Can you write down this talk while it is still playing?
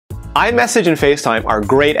iMessage and FaceTime are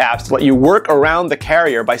great apps to let you work around the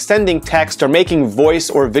carrier by sending text or making voice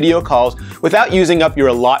or video calls without using up your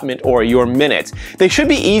allotment or your minutes. They should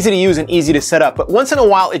be easy to use and easy to set up, but once in a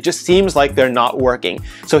while it just seems like they're not working.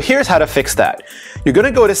 So here's how to fix that. You're going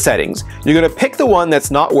to go to Settings. You're going to pick the one that's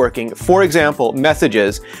not working. For example,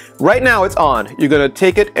 Messages. Right now it's on. You're going to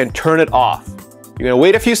take it and turn it off. You're going to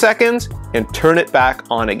wait a few seconds and turn it back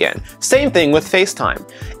on again. Same thing with FaceTime.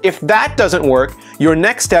 If that doesn't work, your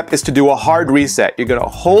next step is to do a hard reset. You're going to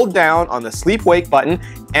hold down on the sleep wake button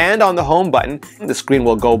and on the home button. The screen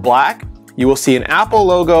will go black. You will see an Apple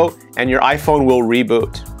logo and your iPhone will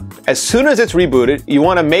reboot. As soon as it's rebooted, you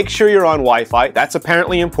want to make sure you're on Wi-Fi. That's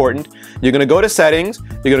apparently important. You're going to go to Settings,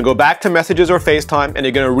 you're going to go back to Messages or FaceTime, and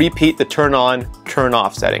you're going to repeat the turn on, turn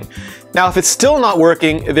off setting. Now, if it's still not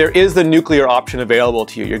working, there is the nuclear option available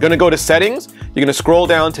to you. You're going to go to Settings, you're going to scroll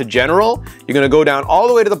down to General, you're going to go down all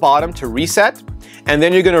the way to the bottom to Reset, and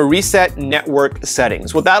then you're going to reset network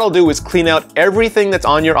settings. What that'll do is clean out everything that's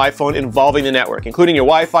on your iPhone involving the network, including your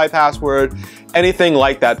Wi-Fi password, anything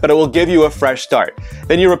like that, but it will give you a fresh start.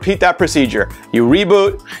 Then you repeat that procedure. You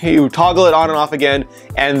reboot, you toggle it on and off again,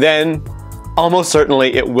 and then almost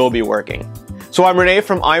certainly it will be working. So I'm Rene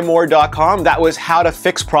from iMore.com. That was how to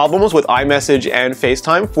fix problems with iMessage and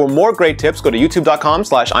FaceTime. For more great tips, go to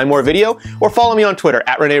youtube.com/iMoreVideo or follow me on Twitter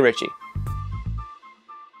 @ReneRitchie.